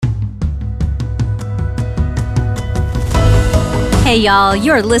Hey y'all,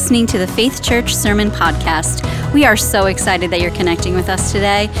 you're listening to the Faith Church Sermon Podcast. We are so excited that you're connecting with us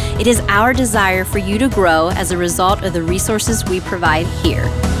today. It is our desire for you to grow as a result of the resources we provide here.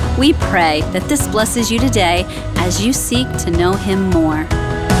 We pray that this blesses you today as you seek to know Him more.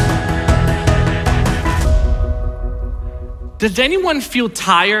 Does anyone feel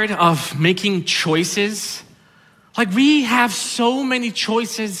tired of making choices? Like we have so many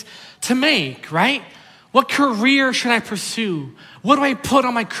choices to make, right? What career should I pursue? What do I put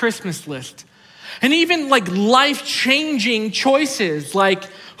on my Christmas list? And even like life-changing choices like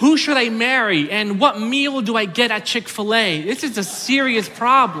who should I marry and what meal do I get at Chick-fil-A? This is a serious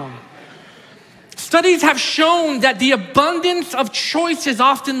problem. Studies have shown that the abundance of choices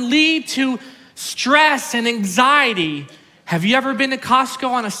often lead to stress and anxiety. Have you ever been to Costco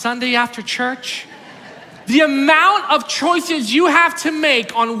on a Sunday after church? The amount of choices you have to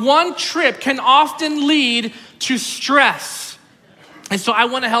make on one trip can often lead to stress. And so I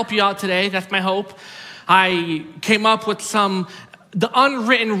want to help you out today. That's my hope. I came up with the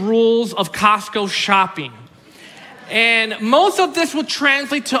unwritten rules of Costco shopping. And most of this will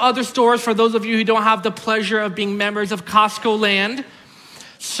translate to other stores for those of you who don't have the pleasure of being members of Costco Land.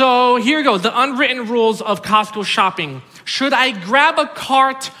 So here goes, the unwritten rules of Costco shopping. Should I grab a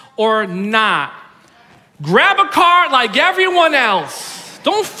cart or not? Grab a cart like everyone else.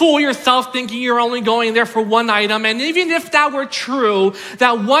 Don't fool yourself thinking you're only going there for one item. And even if that were true,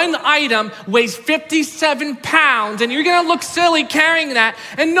 that one item weighs 57 pounds and you're gonna look silly carrying that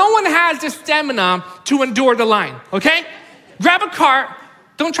and no one has the stamina to endure the line, okay? Grab a cart,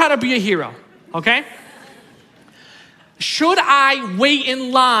 don't try to be a hero, okay? Should I wait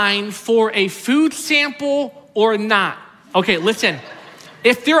in line for a food sample or not? Okay, listen,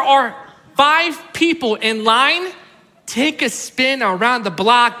 if there are 5 people in line, take a spin around the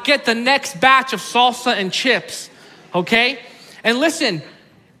block, get the next batch of salsa and chips, okay? And listen,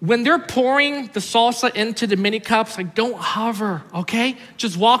 when they're pouring the salsa into the mini cups, like don't hover, okay?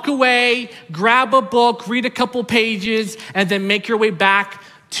 Just walk away, grab a book, read a couple pages, and then make your way back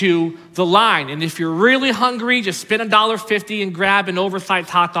to the line. And if you're really hungry, just spend $1.50 and grab an oversized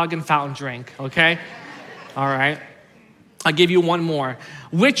hot dog and fountain drink, okay? All right. I'll give you one more.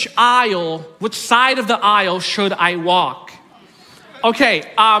 Which side of the aisle should I walk? Okay,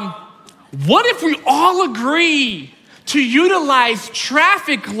 what if we all agree to utilize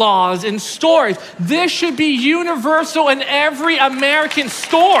traffic laws in stores? This should be universal in every American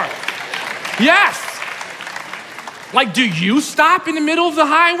store. Yes. Like, do you stop in the middle of the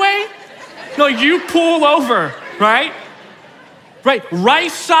highway? No, you pull over, right?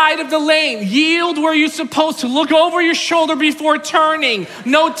 Right side of the lane, yield where you're supposed to. Look over your shoulder before turning.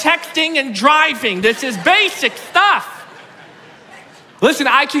 No texting and driving. This is basic stuff. Listen,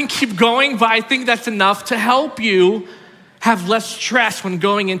 I can keep going, but I think that's enough to help you have less stress when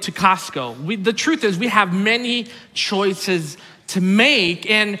going into Costco. The truth is we have many choices to make,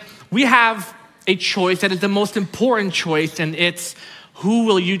 and we have a choice that is the most important choice, and it's who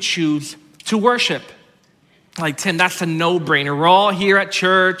will you choose to worship? Like, Tim, that's a no-brainer. We're all here at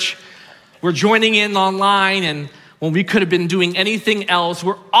church. We're joining in online, and when we could have been doing anything else,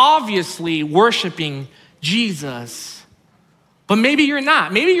 we're obviously worshiping Jesus. But maybe you're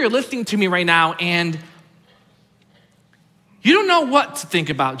not. Maybe you're listening to me right now, and you don't know what to think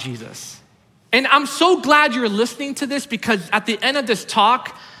about Jesus. And I'm so glad you're listening to this because at the end of this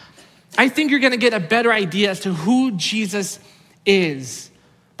talk, I think you're gonna get a better idea as to who Jesus is.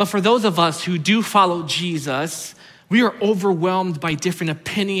 But for those of us who do follow Jesus, we are overwhelmed by different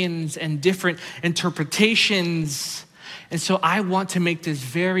opinions and different interpretations. And so I want to make this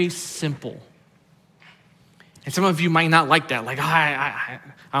very simple. And some of you might not like that. Like, I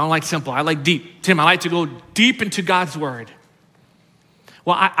don't like simple, I like deep. Tim, I like to go deep into God's word.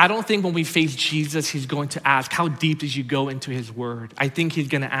 Well, I don't think when we face Jesus, he's going to ask, how deep did you go into his word? I think he's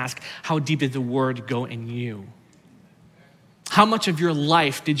gonna ask, how deep did the word go in you? How much of your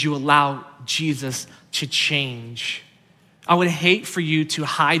life did you allow Jesus to change? I would hate for you to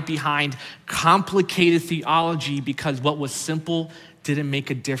hide behind complicated theology because what was simple didn't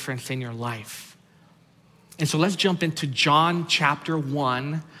make a difference in your life. And so let's jump into John chapter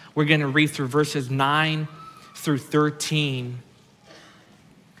 1. We're gonna read through verses 9 through 13.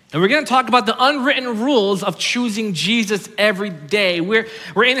 And we're gonna talk about the unwritten rules of choosing Jesus every day. We're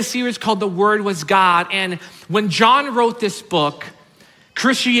in a series called The Word Was God. And when John wrote this book,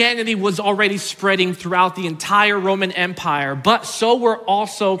 Christianity was already spreading throughout the entire Roman Empire, but so were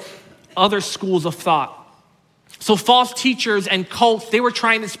also other schools of thought. So false teachers and cults, they were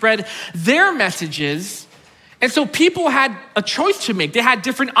trying to spread their messages And so people had a choice to make. They had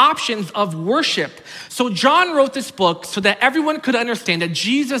different options of worship. So John wrote this book so that everyone could understand that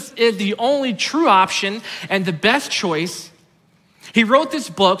Jesus is the only true option and the best choice. He wrote this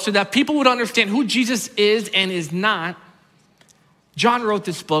book so that people would understand who Jesus is and is not. John wrote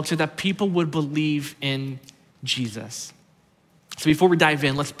this book so that people would believe in Jesus. So before we dive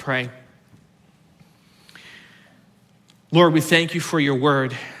in, let's pray. Lord, we thank you for your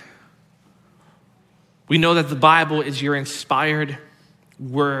word. We know that the Bible is your inspired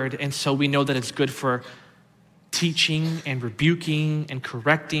word, and so we know that it's good for teaching and rebuking and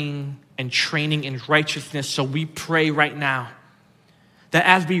correcting and training in righteousness. So we pray right now that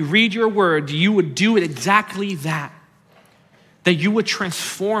as we read your word, you would do it exactly that you would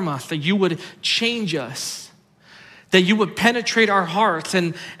transform us, that you would change us, that you would penetrate our hearts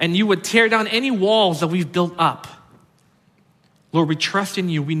and you would tear down any walls that we've built up. Lord, we trust in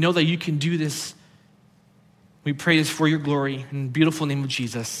you. We know that you can do this. We pray this for your glory in the beautiful name of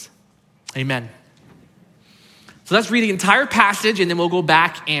Jesus. Amen. So let's read the entire passage and then we'll go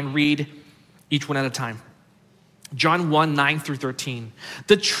back and read each one at a time. John 1, 9 through 13.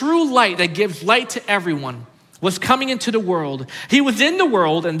 The true light that gives light to everyone was coming into the world. He was in the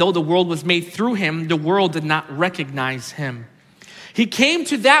world, and though the world was made through him, the world did not recognize him. He came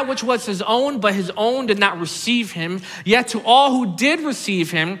to that which was his own, but his own did not receive him. Yet to all who did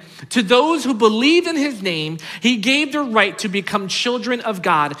receive him, to those who believed in his name, he gave the right to become children of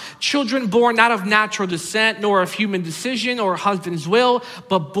God, children born not of natural descent, nor of human decision or husband's will,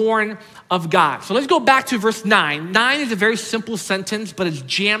 but born of God. So let's go back to verse 9. 9 is a very simple sentence, but it's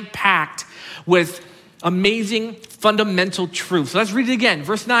jam-packed with amazing fundamental truth. So let's read it again.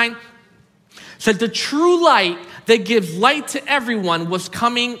 Verse 9 said, the true light that gives light to everyone was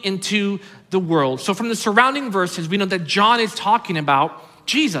coming into the world. So from the surrounding verses, we know that John is talking about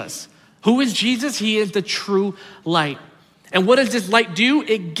Jesus. Who is Jesus? He is the true light. And what does this light do?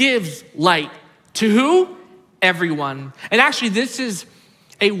 It gives light to who? Everyone. And actually, this is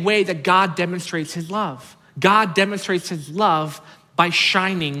a way that God demonstrates his love. God demonstrates his love by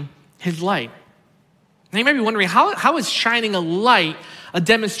shining his light. Now you might be wondering, how is shining a light a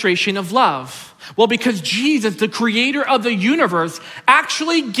demonstration of love? Well, because Jesus, the creator of the universe,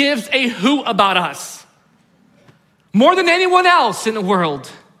 actually gives a who about us. More than anyone else in the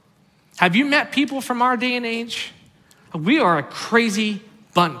world. Have you met people from our day and age? We are a crazy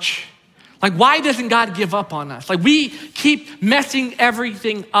bunch. Like, why doesn't God give up on us? Like, we keep messing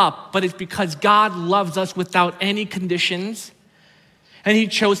everything up, but it's because God loves us without any conditions. And he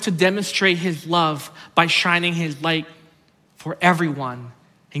chose to demonstrate his love by shining his light for everyone.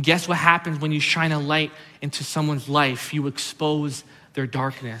 And guess what happens when you shine a light into someone's life? You expose their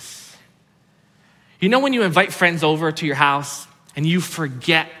darkness. You know when you invite friends over to your house and you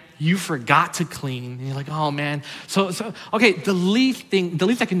forgot to clean, and you're like, oh man. So okay, the least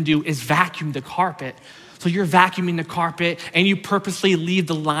I can do is vacuum the carpet. So you're vacuuming the carpet and you purposely leave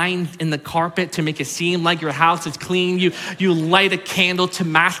the lines in the carpet to make it seem like your house is clean. You light a candle to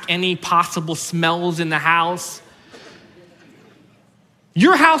mask any possible smells in the house.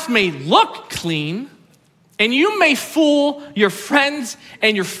 Your house may look clean and you may fool your friends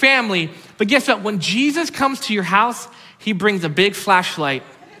and your family, but guess what? When Jesus comes to your house, he brings a big flashlight.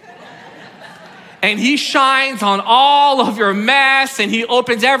 And he shines on all of your mess, and he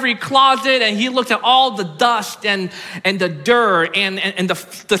opens every closet, and he looks at all the dust and the dirt and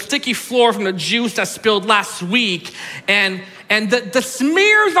the sticky floor from the juice that spilled last week and the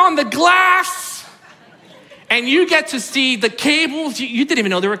smears on the glass. And you get to see the cables. You didn't even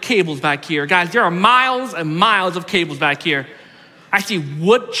know there were cables back here. Guys, there are miles and miles of cables back here. I see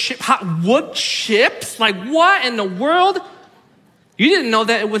hot wood chips. Like, what in the world? You didn't know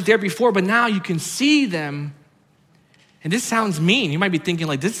that it was there before, but now you can see them. And this sounds mean. You might be thinking,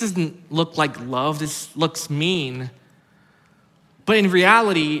 like, this doesn't look like love. This looks mean. But in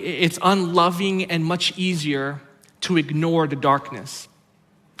reality, it's unloving and much easier to ignore the darkness.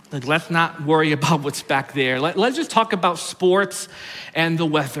 Like, let's not worry about what's back there. Let's just talk about sports and the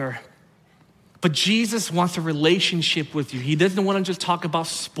weather. But Jesus wants a relationship with you. He doesn't want to just talk about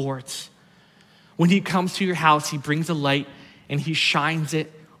sports. When he comes to your house, he brings a light and he shines it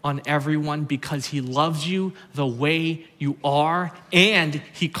on everyone because he loves you the way you are, and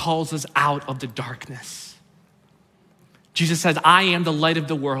he calls us out of the darkness. Jesus says, I am the light of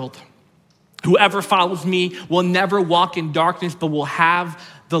the world. Whoever follows me will never walk in darkness, but will have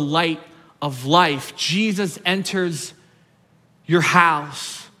the light of life. Jesus enters your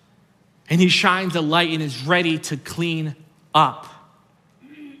house and he shines a light and is ready to clean up.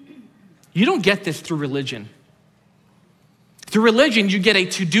 You don't get this through religion. Through religion, you get a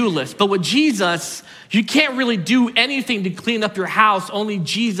to-do list. But with Jesus, you can't really do anything to clean up your house. Only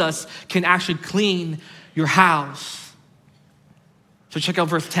Jesus can actually clean your house. So check out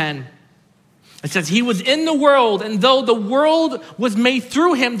verse 10. It says, he was in the world, and though the world was made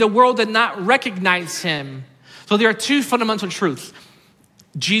through him, the world did not recognize him. So there are two fundamental truths.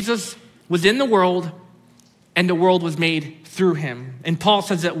 Jesus was in the world, and the world was made through him. And Paul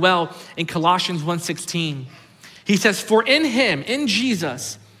says it well in Colossians 1:16. He says, for in him, in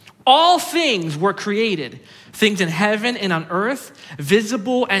Jesus, all things were created, things in heaven and on earth,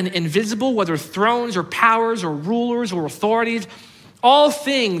 visible and invisible, whether thrones or powers or rulers or authorities. All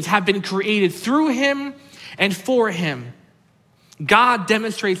things have been created through him and for him. God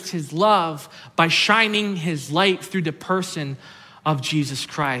demonstrates his love by shining his light through the person of Jesus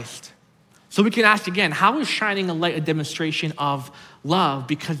Christ. So we can ask again, how is shining a light a demonstration of love?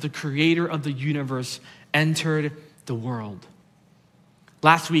 Because the creator of the universe entered the world.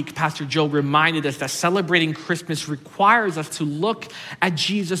 Last week, Pastor Joe reminded us that celebrating Christmas requires us to look at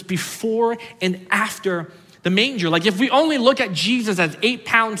Jesus before and after the manger. Like if we only look at Jesus as 8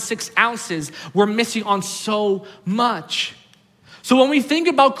 pounds, 6 ounces, we're missing on so much. So when we think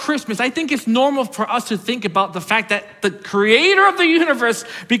about Christmas, I think it's normal for us to think about the fact that the creator of the universe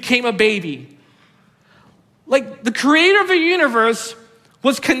became a baby. Like the creator of the universe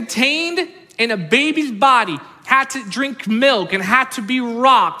was contained in a baby's body, had to drink milk and had to be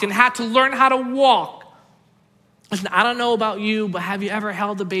rocked and had to learn how to walk. Listen, I don't know about you, but have you ever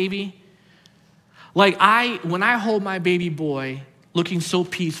held a baby? Like when I hold my baby boy looking so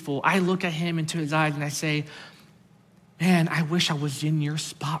peaceful, I look at him into his eyes and I say, man, I wish I was in your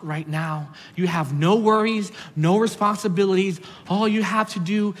spot right now. You have no worries, no responsibilities. All you have to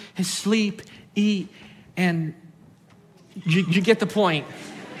do is sleep, eat, and you get the point.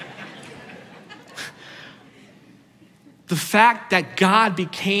 The fact that God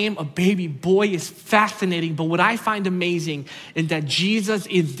became a baby boy is fascinating, but what I find amazing is that Jesus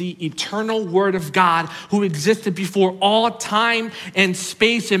is the eternal Word of God who existed before all time and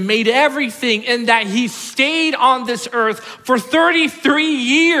space and made everything, and that he stayed on this earth for 33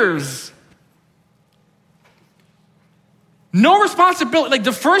 years. No responsibility, like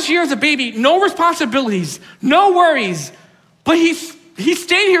the first year as a baby, no responsibilities, no worries, but he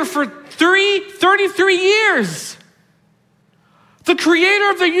stayed here for 33 years. The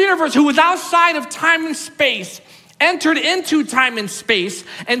creator of the universe, who was outside of time and space, entered into time and space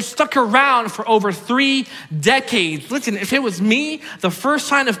and stuck around for over 3 decades. Listen, if it was me, the first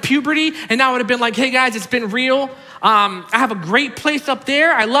sign of puberty, and I would have been like, hey guys, it's been real. I have a great place up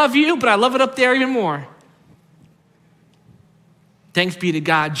there. I love you, but I love it up there even more. Thanks be to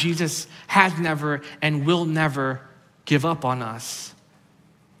God, Jesus has never and will never give up on us.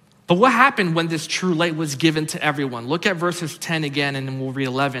 But what happened when this true light was given to everyone? Look at verses 10 again, and then we'll read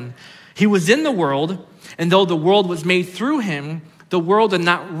 11. He was in the world, and though the world was made through him, the world did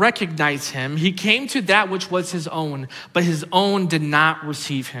not recognize him. He came to that which was his own, but his own did not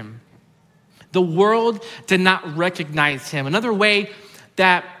receive him. The world did not recognize him. Another way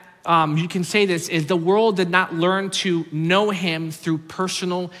that you can say this is the world did not learn to know him through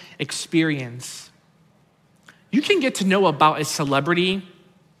personal experience. You can get to know about a celebrity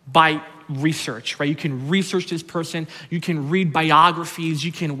by research, right? You can research this person, you can read biographies,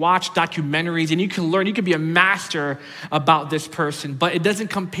 you can watch documentaries, and you can learn, you can be a master about this person, but it doesn't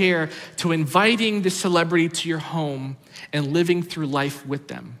compare to inviting the celebrity to your home and living through life with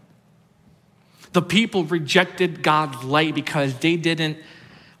them. The people rejected God's light because they didn't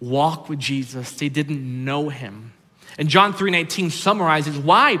walk with Jesus, they didn't know him. And John 3:19 summarizes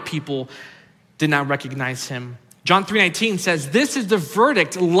why people did not recognize him. John 3:19 says, this is the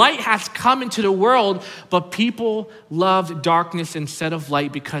verdict. Light has come into the world, but people loved darkness instead of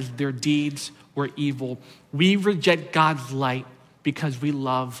light because their deeds were evil. We reject God's light because we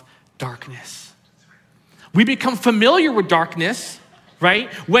love darkness. We become familiar with darkness,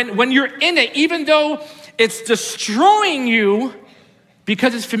 right? When you're in it, even though it's destroying you,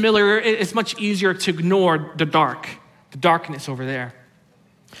 because it's familiar, it's much easier to ignore the darkness over there.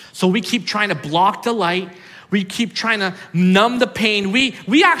 So we keep trying to block the light. We keep trying to numb the pain.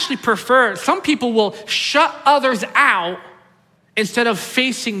 We actually prefer, some people will shut others out instead of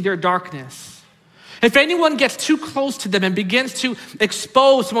facing their darkness. If anyone gets too close to them and begins to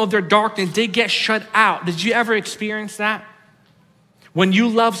expose some of their darkness, they get shut out. Did you ever experience that? When you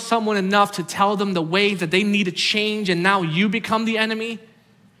love someone enough to tell them the ways that they need to change and now you become the enemy?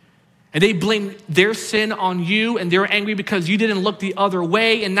 And they blame their sin on you and they're angry because you didn't look the other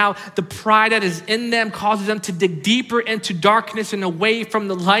way. And now the pride that is in them causes them to dig deeper into darkness and away from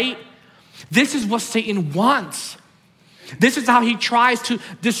the light. This is what Satan wants. This is how he tries to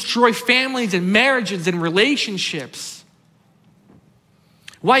destroy families and marriages and relationships.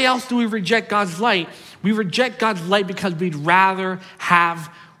 Why else do we reject God's light? We reject God's light because we'd rather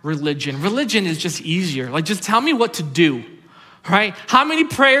have religion. Religion is just easier. Like, just tell me what to do, right? How many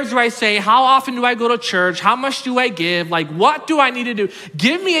prayers do I say? How often do I go to church? How much do I give? Like, what do I need to do?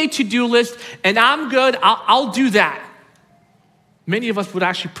 Give me a to-do list and I'm good. I'll do that. Many of us would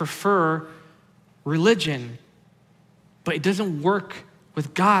actually prefer religion, but it doesn't work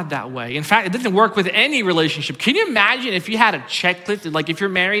with God that way. In fact, it doesn't work with any relationship. Can you imagine if you had a checklist, like if you're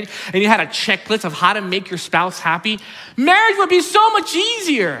married and you had a checklist of how to make your spouse happy? Marriage would be so much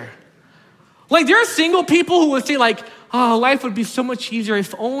easier. Like, there are single people who would say like, oh, life would be so much easier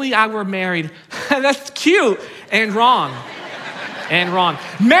if only I were married. That's cute and wrong. And wrong.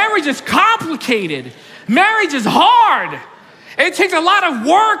 Marriage is complicated. Marriage is hard. It takes a lot of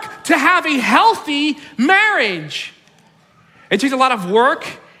work to have a healthy marriage. It takes a lot of work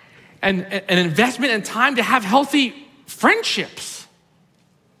and an investment and time to have healthy friendships.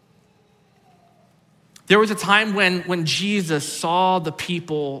 There was a time when Jesus saw the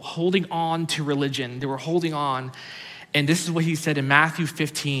people holding on to religion. They were holding on. And this is what he said in Matthew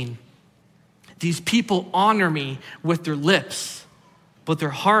 15. These people honor me with their lips, but their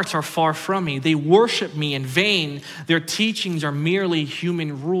hearts are far from me. They worship me in vain. Their teachings are merely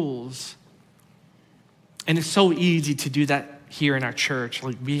human rules. And it's so easy to do that here in our church.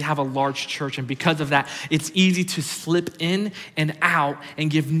 Like, we have a large church, and because of that, it's easy to slip in and out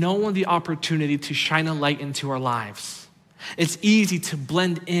and give no one the opportunity to shine a light into our lives. It's easy to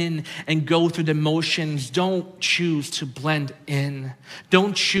blend in and go through the motions. Don't choose to blend in.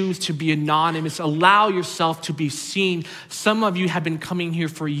 Don't choose to be anonymous. Allow yourself to be seen. Some of you have been coming here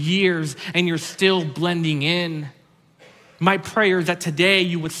for years and you're still blending in. My prayer is that today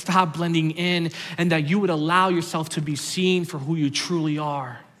you would stop blending in and that you would allow yourself to be seen for who you truly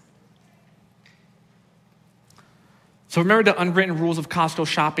are. So remember the unwritten rules of Costco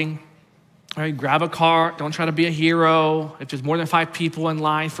shopping? All right, grab a cart, don't try to be a hero. If there's more than 5 people in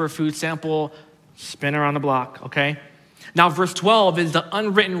line for a food sample, spin around the block, okay? Now, verse 12 is the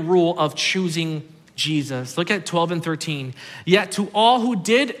unwritten rule of choosing Jesus. Look at 12 and 13. Yet to all who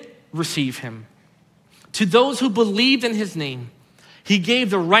did receive him, to those who believed in his name, he gave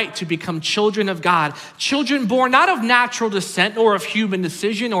the right to become children of God, children born not of natural descent or of human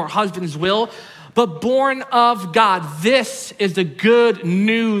decision or husband's will, but born of God. This is the good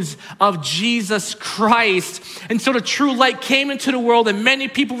news of Jesus Christ. And so the true light came into the world and many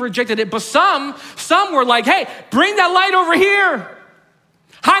people rejected it, but some were like, hey, bring that light over here.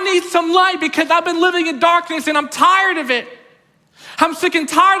 I need some light because I've been living in darkness and I'm tired of it. I'm sick and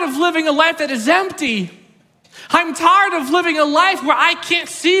tired of living a life that is empty. I'm tired of living a life where I can't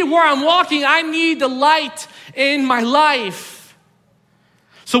see where I'm walking. I need the light in my life.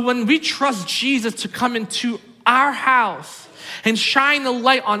 So when we trust Jesus to come into our house and shine the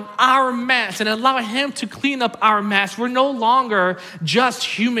light on our mess and allow him to clean up our mess, we're no longer just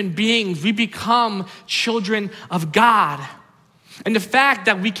human beings. We become children of God. And the fact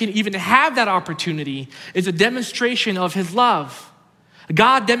that we can even have that opportunity is a demonstration of his love.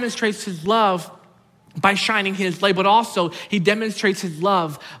 God demonstrates his love by shining his light, but also he demonstrates his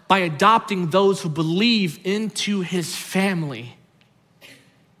love by adopting those who believe into his family.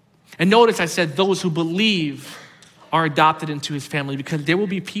 And notice I said those who believe are adopted into his family, because there will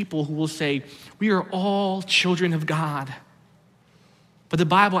be people who will say, we are all children of God. But the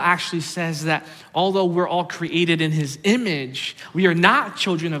Bible actually says that although we're all created in his image, we are not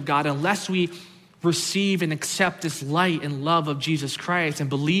children of God unless we receive and accept this light and love of Jesus Christ and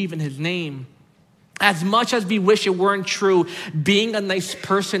believe in his name. As much as we wish it weren't true, being a nice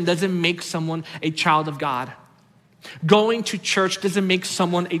person doesn't make someone a child of God. Going to church doesn't make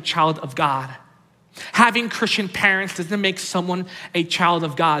someone a child of God. Having Christian parents doesn't make someone a child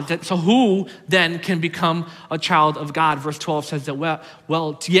of God. So who then can become a child of God? Verse 12 says that,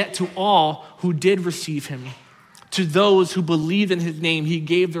 well, yet to all who did receive him, to those who believed in his name, he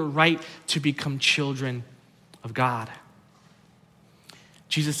gave the right to become children of God.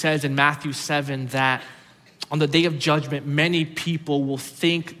 Jesus says in Matthew 7 that on the day of judgment, many people will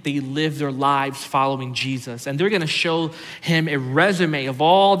think they live their lives following Jesus. And they're going to show him a resume of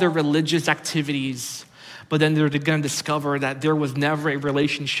all their religious activities. But then they're going to discover that there was never a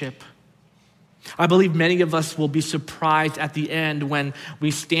relationship. I believe many of us will be surprised at the end when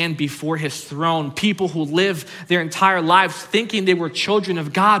we stand before his throne. People who live their entire lives thinking they were children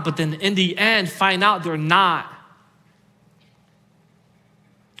of God, but then in the end find out they're not.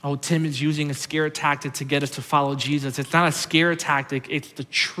 Oh, Tim is using a scare tactic to get us to follow Jesus. It's not a scare tactic, it's the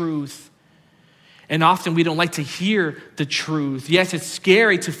truth. And often we don't like to hear the truth. Yes, it's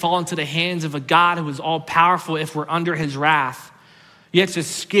scary to fall into the hands of a God who is all powerful if we're under his wrath. Yes, it's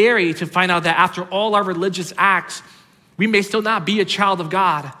scary to find out that after all our religious acts, we may still not be a child of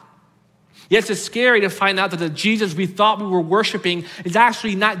God. Yes, it's scary to find out that the Jesus we thought we were worshiping is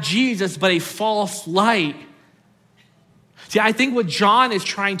actually not Jesus, but a false light. See, I think what John is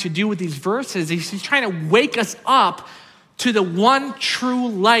trying to do with these verses is he's trying to wake us up to the one true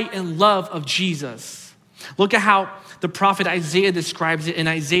light and love of Jesus. Look at how the prophet Isaiah describes it in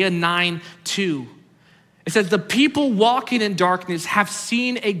Isaiah 9:2. It says, the people walking in darkness have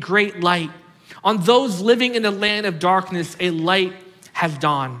seen a great light. On those living in the land of darkness, a light has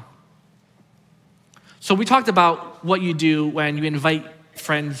dawned. So we talked about what you do when you invite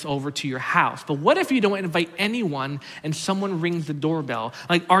friends over to your house. But what if you don't invite anyone and someone rings the doorbell?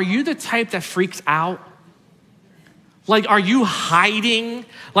 Like, are you the type that freaks out? Like, are you hiding?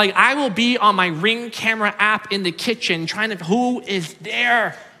 Like, I will be on my Ring camera app in the kitchen trying to, who is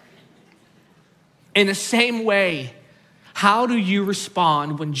there? In the same way, how do you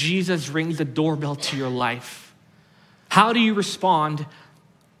respond when Jesus rings the doorbell to your life? How do you respond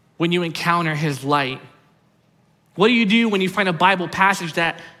when you encounter his light? What do you do when you find a Bible passage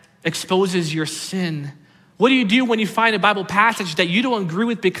that exposes your sin? What do you do when you find a Bible passage that you don't agree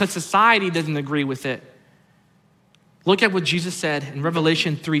with because society doesn't agree with it? Look at what Jesus said in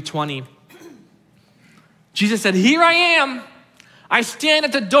Revelation 3:20. Jesus said, here I am. I stand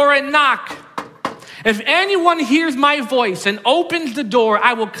at the door and knock. If anyone hears my voice and opens the door,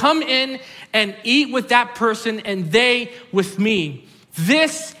 I will come in and eat with that person and they with me.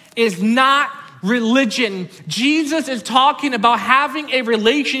 This is not religion. Jesus is talking about having a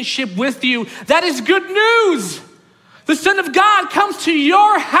relationship with you. That is good news. The Son of God comes to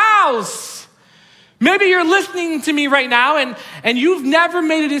your house. Maybe you're listening to me right now and you've never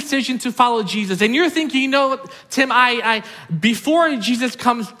made a decision to follow Jesus. And you're thinking, you know, Tim, before Jesus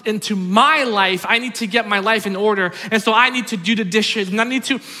comes into my life, I need to get my life in order. And so I need to do the dishes and I need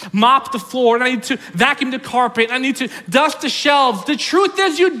to mop the floor and I need to vacuum the carpet and I need to dust the shelves. The truth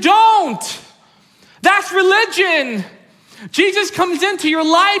is you don't. That's religion. Jesus comes into your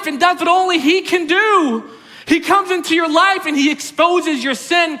life and does what only he can do. He comes into your life and he exposes your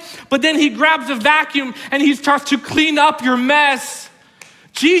sin, but then he grabs a vacuum and he starts to clean up your mess.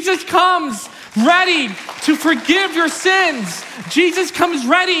 Jesus comes ready to forgive your sins. Jesus comes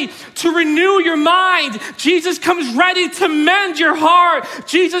ready to renew your mind. Jesus comes ready to mend your heart.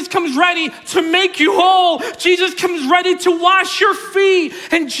 Jesus comes ready to make you whole. Jesus comes ready to wash your feet.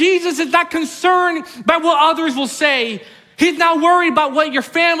 And Jesus is not concerned by what others will say. He's not worried about what your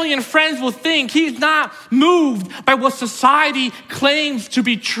family and friends will think. He's not moved by what society claims to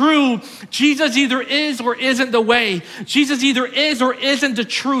be true. Jesus either is or isn't the way. Jesus either is or isn't the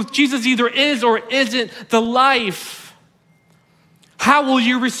truth. Jesus either is or isn't the life. How will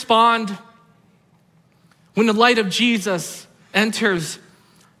you respond when the light of Jesus enters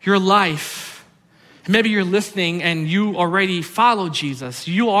your life? Maybe you're listening and you already follow Jesus.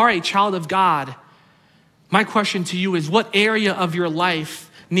 You are a child of God. My question to you is, what area of your life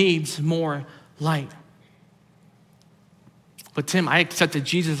needs more light? But Tim, I accepted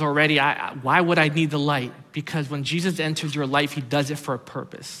Jesus already. Why would I need the light? Because when Jesus enters your life, he does it for a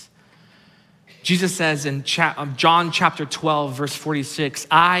purpose. Jesus says in John chapter 12, verse 46,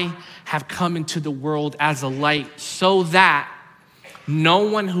 I have come into the world as a light so that no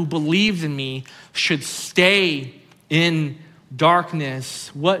one who believes in me should stay in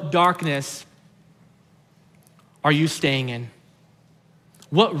darkness. What darkness are you staying in?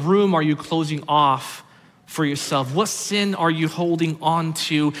 What room are you closing off for yourself? What sin are you holding on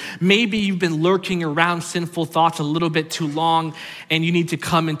to? Maybe you've been lurking around sinful thoughts a little bit too long and you need to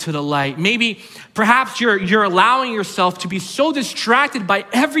come into the light. Maybe, perhaps you're allowing yourself to be so distracted by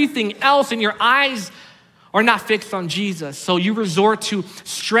everything else and your eyes are not fixed on Jesus. So you resort to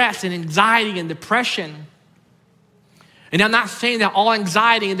stress and anxiety and depression. And I'm not saying that all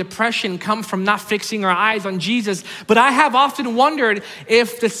anxiety and depression come from not fixing our eyes on Jesus, but I have often wondered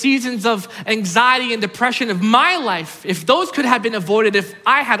if the seasons of anxiety and depression of my life, if those could have been avoided if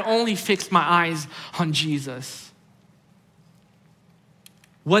I had only fixed my eyes on Jesus.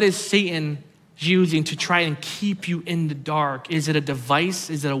 What is Satan using to try and keep you in the dark? Is it a device?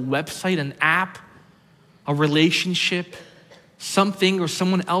 Is it a website, an app, a relationship? Something or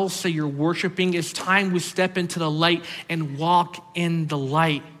someone else that you're worshiping? It's time we step into the light and walk in the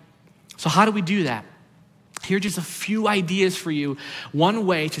light. So how do we do that? Here are just a few ideas for you. One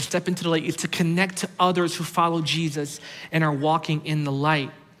way to step into the light is to connect to others who follow Jesus and are walking in the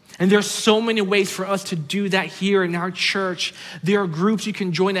light. And there's so many ways for us to do that here in our church. There are groups you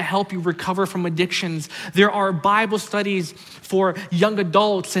can join to help you recover from addictions. There are Bible studies for young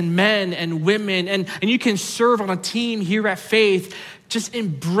adults and men and women. And you can serve on a team here at Faith. Just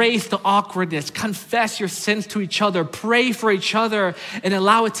embrace the awkwardness. Confess your sins to each other. Pray for each other and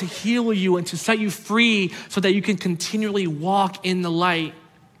allow it to heal you and to set you free so that you can continually walk in the light.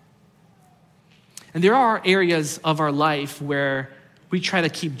 And there are areas of our life where we try to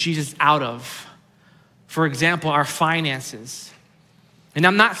keep Jesus out of. For example, our finances. And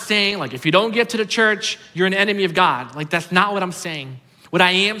I'm not saying, like, if you don't give to the church, you're an enemy of God. Like, that's not what I'm saying. What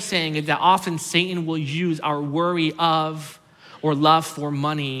I am saying is that often Satan will use our worry of or love for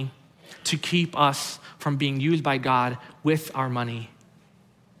money to keep us from being used by God with our money.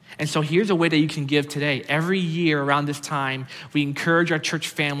 And so here's a way that you can give today. Every year around this time, we encourage our church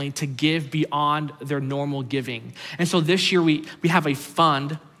family to give beyond their normal giving. And so this year we have a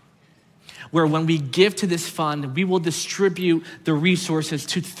fund where when we give to this fund, we will distribute the resources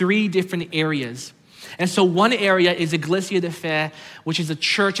to 3 different areas. And so one area is Iglesia de Fe, which is a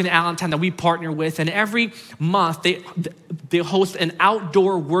church in Allentown that we partner with. And every month they host an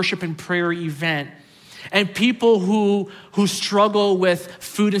outdoor worship and prayer event. And people who struggle with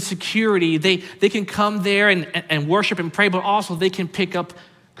food insecurity, they can come there and worship and pray, but also they can pick up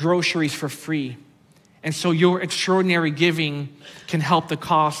groceries for free. And so your extraordinary giving can help the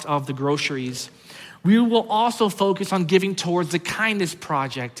cost of the groceries. We will also focus on giving towards the Kindness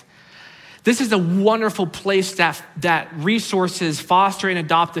Project. This is a wonderful place that resources foster and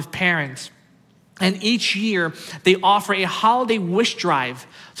adoptive parents. And each year, they offer a holiday wish drive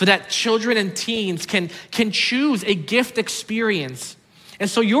so that children and teens can choose a gift experience. And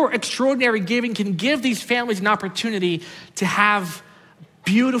so your extraordinary giving can give these families an opportunity to have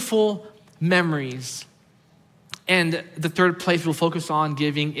beautiful memories. And the third place we'll focus on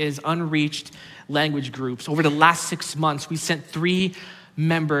giving is unreached language groups. Over the last 6 months, we sent 3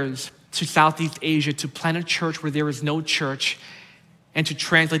 members to Southeast Asia to plant a church where there is no church, and to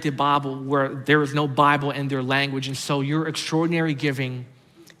translate the Bible where there is no Bible in their language. And so your extraordinary giving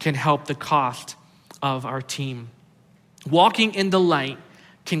can help the cost of our team. Walking in the light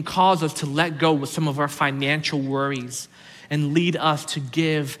can cause us to let go with some of our financial worries and lead us to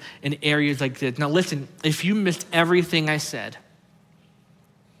give in areas like this. Now listen, if you missed everything I said,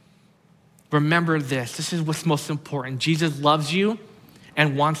 remember this. This is what's most important. Jesus loves you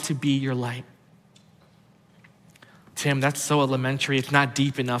and wants to be your light. Tim, that's so elementary. It's not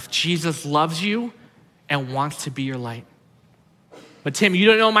deep enough. Jesus loves you and wants to be your light. But Tim, you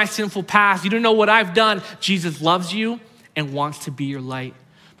don't know my sinful past. You don't know what I've done. Jesus loves you and wants to be your light.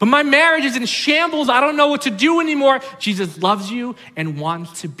 But my marriage is in shambles. I don't know what to do anymore. Jesus loves you and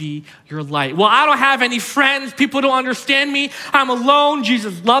wants to be your light. Well, I don't have any friends. People don't understand me. I'm alone.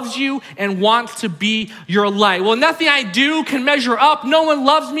 Jesus loves you and wants to be your light. Well, nothing I do can measure up. No one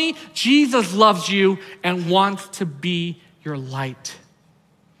loves me. Jesus loves you and wants to be your light.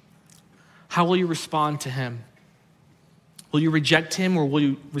 How will you respond to him? Will you reject him or will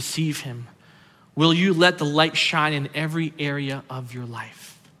you receive him? Will you let the light shine in every area of your life?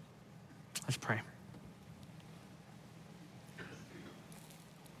 Let's pray.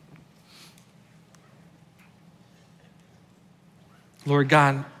 Lord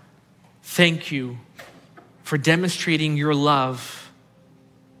God, thank you for demonstrating your love.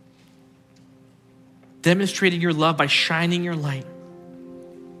 Demonstrating your love by shining your light.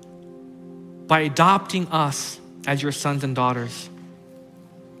 By adopting us as your sons and daughters.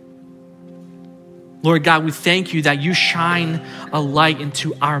 Lord God, we thank you that you shine a light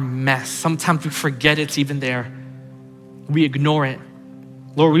into our mess. Sometimes we forget it's even there. We ignore it.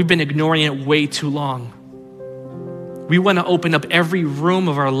 Lord, we've been ignoring it way too long. We want to open up every room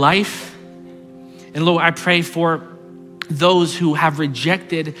of our life. And Lord, I pray for those who have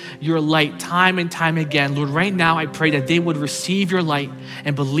rejected your light time and time again. Lord, right now I pray that they would receive your light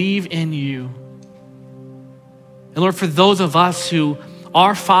and believe in you. And Lord, for those of us who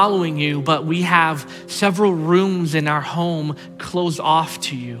are following you, but we have several rooms in our home closed off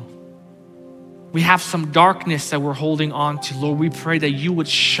to you. We have some darkness that we're holding on to. Lord, we pray that you would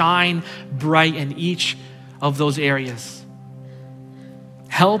shine bright in each of those areas.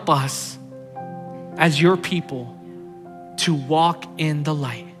 Help us as your people to walk in the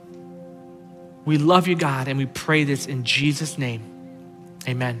light. We love you, God, and we pray this in Jesus' name.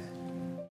 Amen.